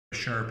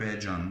sharp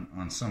edge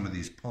on some of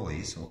these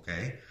pulleys,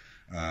 okay?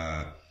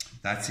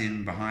 That's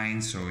in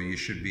behind, so you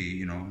should be,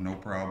 you know, no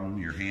problem.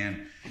 Your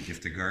hand,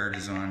 if the guard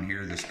is on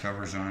here, this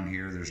cover's on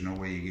here, there's no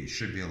way you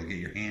should be able to get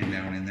your hand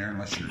down in there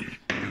unless you're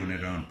doing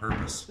it on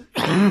purpose.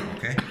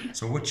 Okay,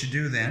 so what you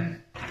do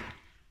then,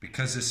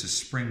 because this is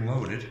spring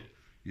loaded,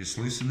 you just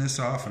loosen this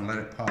off and let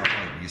it pop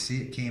out. You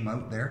see it came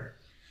out there?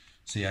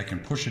 See, I can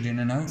push it in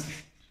and out.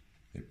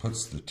 It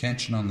puts the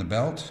tension on the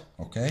belt,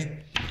 okay?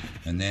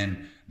 And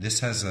then this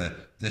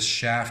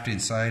shaft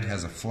inside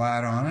has a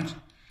flat on it,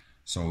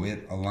 so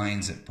it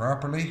aligns it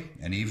properly.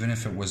 And even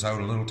if it was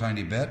out a little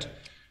tiny bit,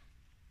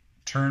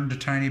 turned a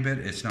tiny bit,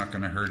 it's not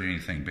going to hurt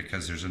anything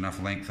because there's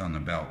enough length on the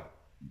belt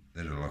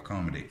that it'll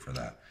accommodate for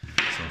that.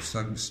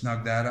 So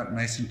snug that up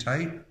nice and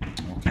tight,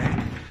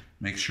 okay?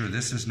 Make sure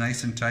this is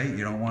nice and tight.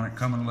 You don't want it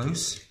coming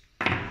loose.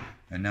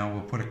 And now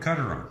we'll put a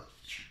cutter on.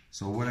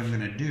 So what I'm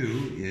going to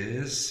do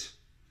is,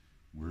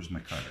 where's my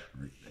cutter?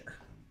 Right there.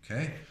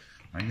 Okay.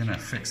 I'm going to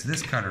fix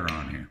this cutter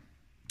on here.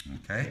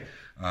 Okay.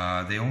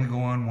 They only go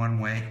on one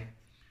way.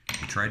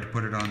 I tried to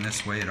put it on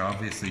this way. It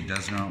obviously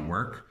does not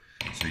work.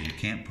 So you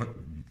can't put,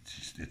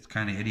 it's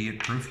kind of idiot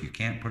proof. You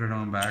can't put it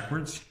on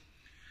backwards.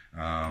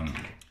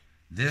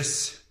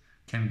 This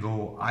can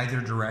go either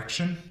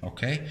direction,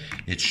 okay?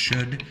 It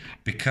should,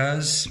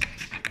 because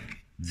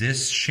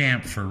this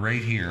chamfer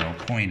right here,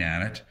 I'll point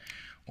at it,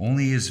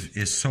 only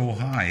is so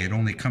high, it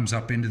only comes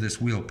up into this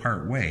wheel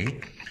part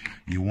way.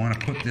 You want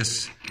to put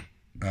this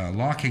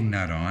locking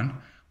nut on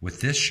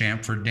with this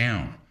chamfer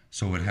down,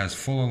 so it has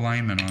full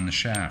alignment on the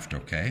shaft,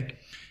 okay?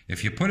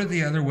 If you put it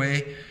the other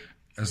way,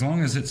 as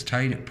long as it's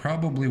tight, it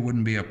probably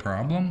wouldn't be a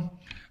problem,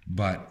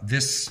 but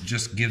this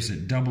just gives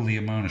it double the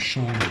amount of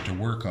shoulder to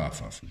work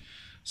off of.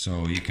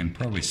 So you can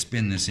probably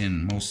spin this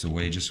in most of the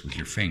way just with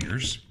your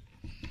fingers.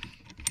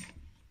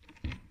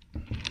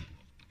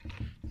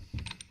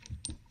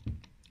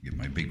 Get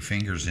my big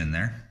fingers in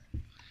there.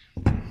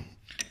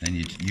 Then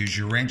you use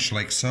your wrench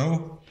like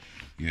so.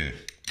 You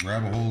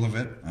grab a hold of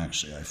it.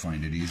 Actually, I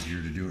find it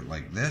easier to do it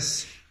like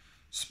this.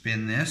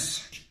 Spin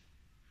this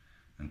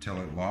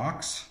until it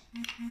locks.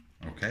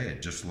 Okay,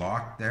 it just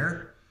locked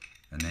there.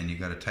 And then you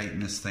got to tighten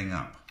this thing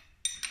up.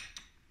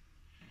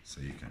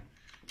 So you can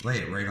lay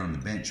it right on the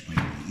bench, might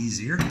be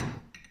easier.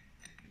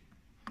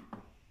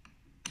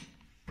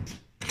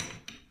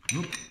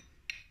 Oop,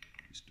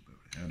 just about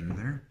had her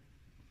there.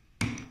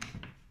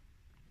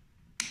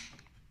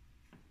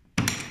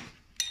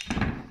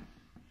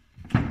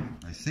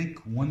 I think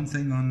one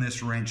thing on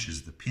this wrench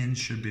is the pins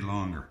should be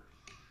longer,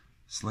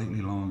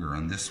 slightly longer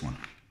on this one.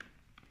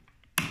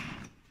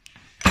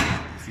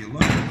 If you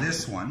look at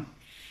this one,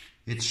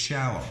 it's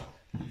shallow.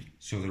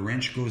 So the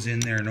wrench goes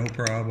in there, no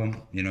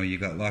problem. You know, you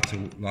got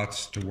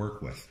lots to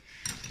work with.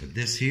 But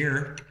this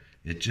here,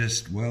 it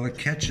just, well, it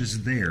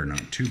catches there,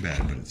 not too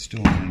bad, but it's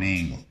still on an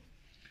angle.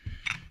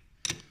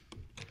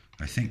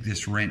 I think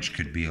this wrench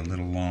could be a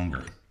little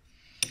longer.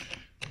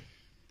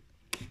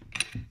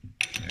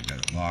 I've got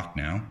it locked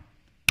now.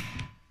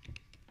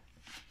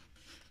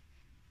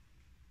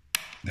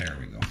 There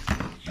we go.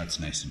 That's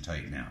nice and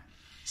tight now.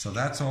 So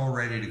that's all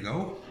ready to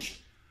go.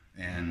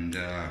 And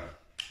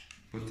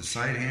put the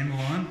side handle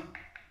on.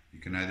 You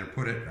can either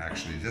put it,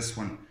 actually this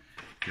one,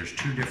 there's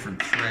two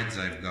different threads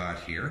I've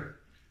got here.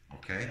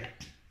 Okay,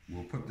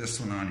 we'll put this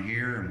one on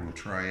here and we'll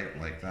try it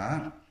like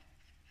that.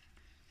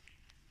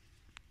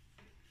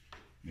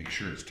 Make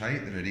sure it's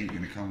tight, that it ain't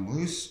going to come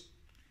loose.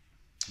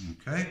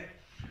 Okay.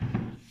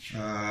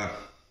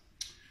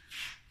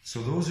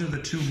 So those are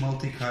the two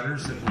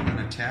multi-cutters that we're going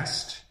to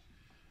test.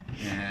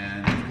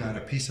 And we've got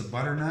a piece of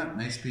butternut,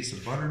 nice piece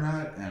of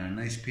butternut, and a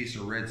nice piece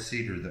of red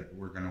cedar that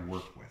we're going to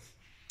work with.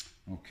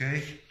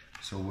 Okay,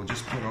 so we'll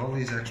just put all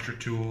these extra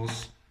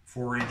tools,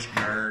 4-inch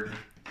guard,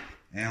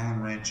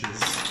 Allen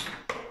wrenches,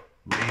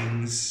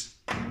 rings,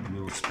 a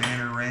little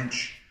spanner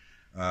wrench.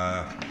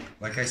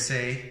 Like I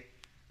say,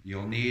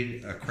 you'll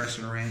need a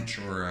crescent wrench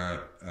or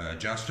a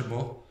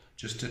adjustable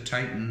just to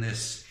tighten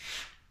this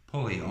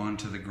pulley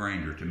onto the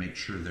grinder to make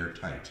sure they're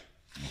tight.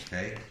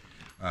 Okay.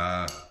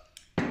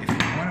 If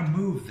you want to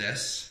move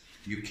this,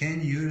 you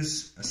can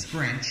use a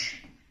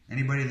scrunch.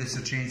 Anybody that's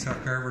a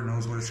chainsaw carver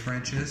knows what a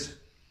scrunch is.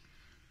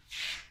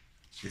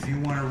 If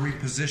you want to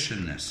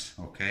reposition this,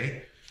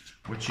 okay,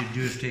 what you do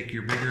is take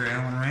your bigger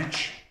Allen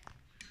wrench.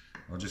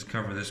 I'll just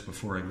cover this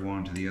before I go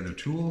on to the other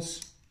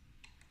tools.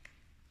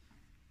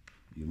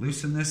 You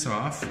loosen this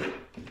off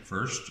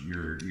first,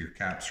 your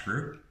cap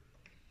screw.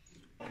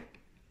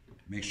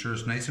 Make sure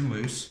it's nice and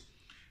loose.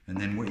 And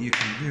then what you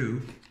can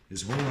do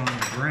is hold on to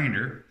the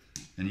grinder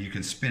and you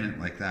can spin it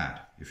like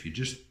that. If you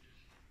just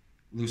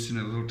loosen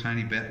it a little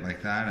tiny bit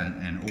like that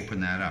and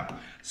open that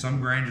up. Some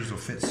grinders will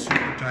fit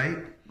super tight.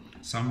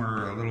 Some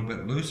are a little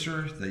bit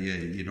looser, that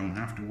you don't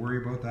have to worry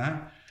about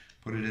that.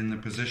 Put it in the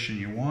position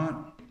you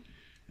want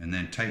and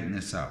then tighten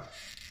this up.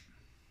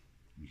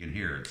 You can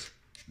hear it's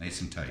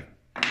nice and tight.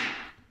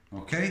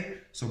 Okay,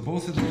 so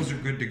both of those are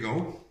good to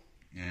go,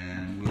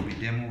 and we'll be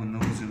demoing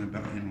those in a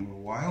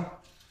little while.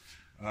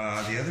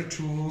 The other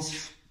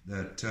tools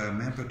that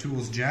Manpa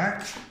Tools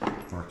Jack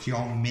for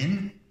Kyong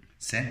Min,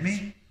 sent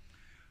me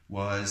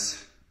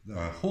was the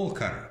hole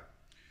cutter.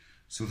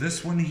 So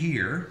this one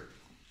here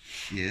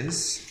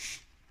is,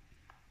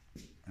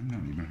 I'm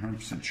not even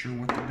 100% sure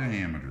what the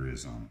diameter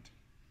is on it.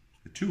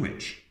 A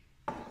 2-inch.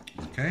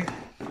 Okay,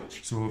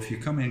 so if you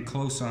come in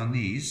close on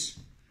these,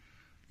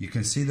 you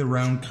can see the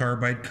round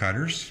carbide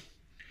cutters.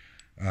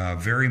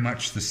 Very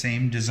much the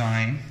same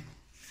design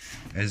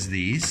as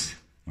these.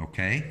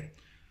 Okay,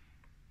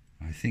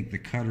 I think the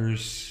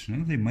cutters,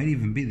 well, they might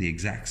even be the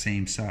exact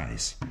same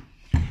size.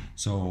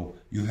 So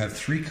you have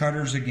 3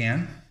 cutters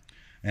again,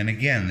 and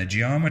again the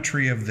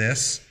geometry of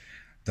this,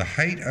 the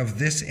height of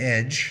this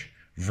edge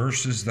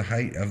versus the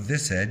height of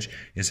this edge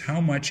is how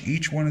much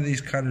each one of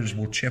these cutters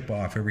will chip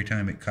off every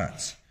time it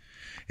cuts.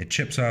 It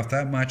chips off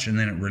that much and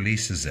then it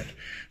releases it.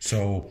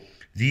 So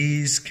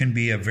these can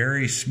be a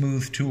very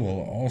smooth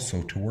tool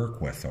also to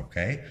work with,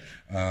 okay?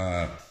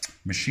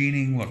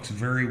 Machining looks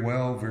very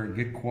well, very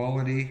good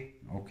quality,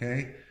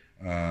 okay?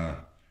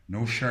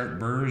 No sharp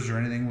burrs or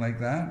anything like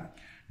that.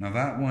 Now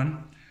that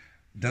one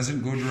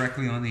doesn't go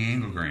directly on the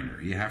angle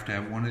grinder. You have to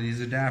have one of these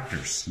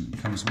adapters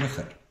that comes with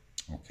it,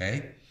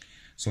 okay?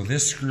 So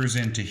this screws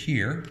into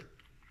here,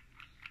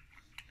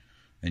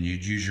 and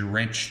you'd use your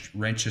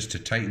wrenches to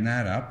tighten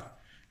that up,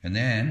 and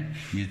then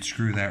you'd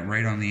screw that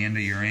right on the end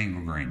of your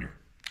angle grinder,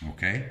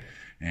 okay?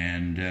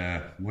 And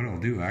what I'll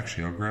do,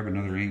 actually, I'll grab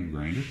another angle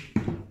grinder.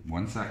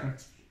 1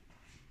 second.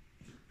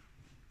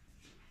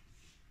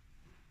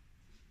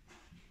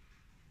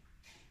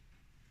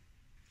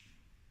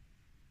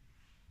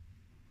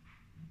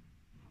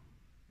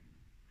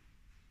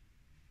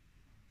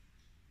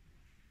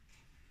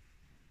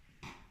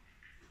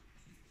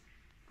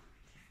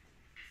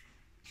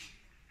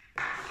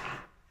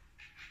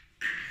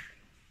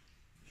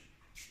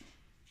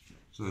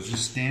 So it's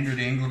just standard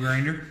angle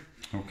grinder,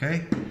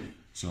 okay?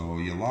 So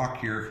you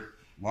lock your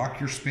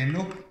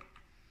spindle,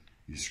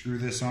 you screw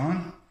this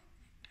on,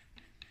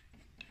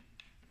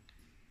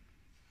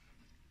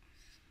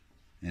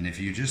 and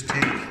if you just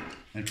take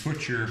and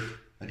put your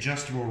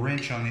adjustable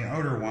wrench on the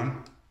outer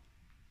one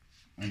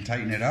and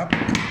tighten it up,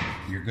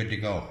 you're good to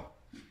go.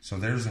 So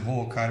there's the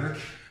hole cutter.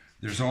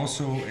 There's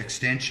also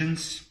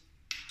extensions,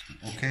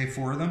 okay,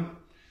 for them.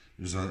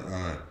 There's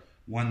a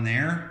one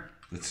there.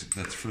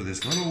 That's for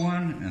this little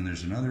one, and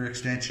there's another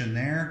extension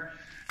there,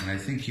 and I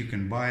think you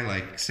can buy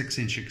like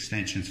 6-inch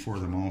extensions for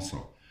them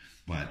also.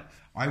 But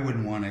I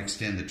wouldn't want to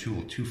extend the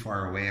tool too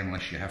far away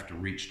unless you have to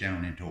reach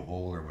down into a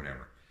hole or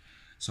whatever.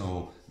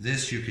 So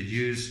this you could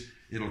use,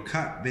 it'll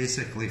cut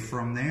basically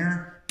from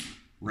there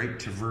right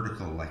to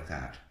vertical like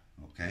that,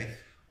 okay?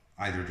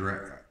 Either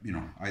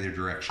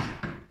direction.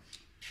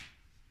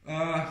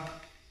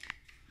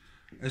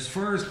 As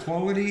far as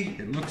quality,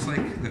 it looks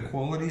like the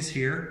quality's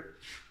here.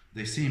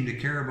 They seem to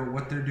care about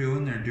what they're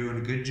doing. They're doing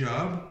a good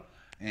job,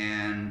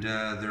 and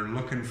they're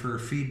looking for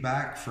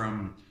feedback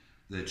from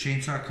the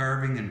chainsaw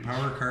carving and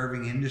power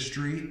carving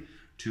industry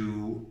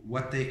to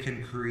what they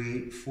can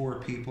create for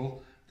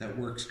people that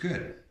works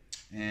good.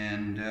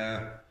 And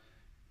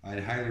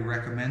I'd highly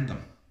recommend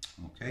them.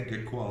 Okay,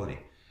 good quality.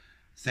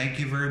 Thank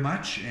you very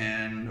much,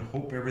 and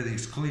hope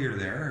everything's clear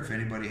there. If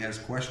anybody has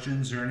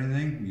questions or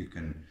anything, you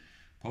can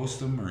post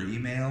them or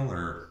email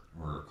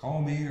or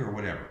call me or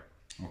whatever.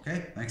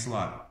 Okay, thanks a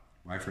lot.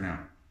 Bye for now.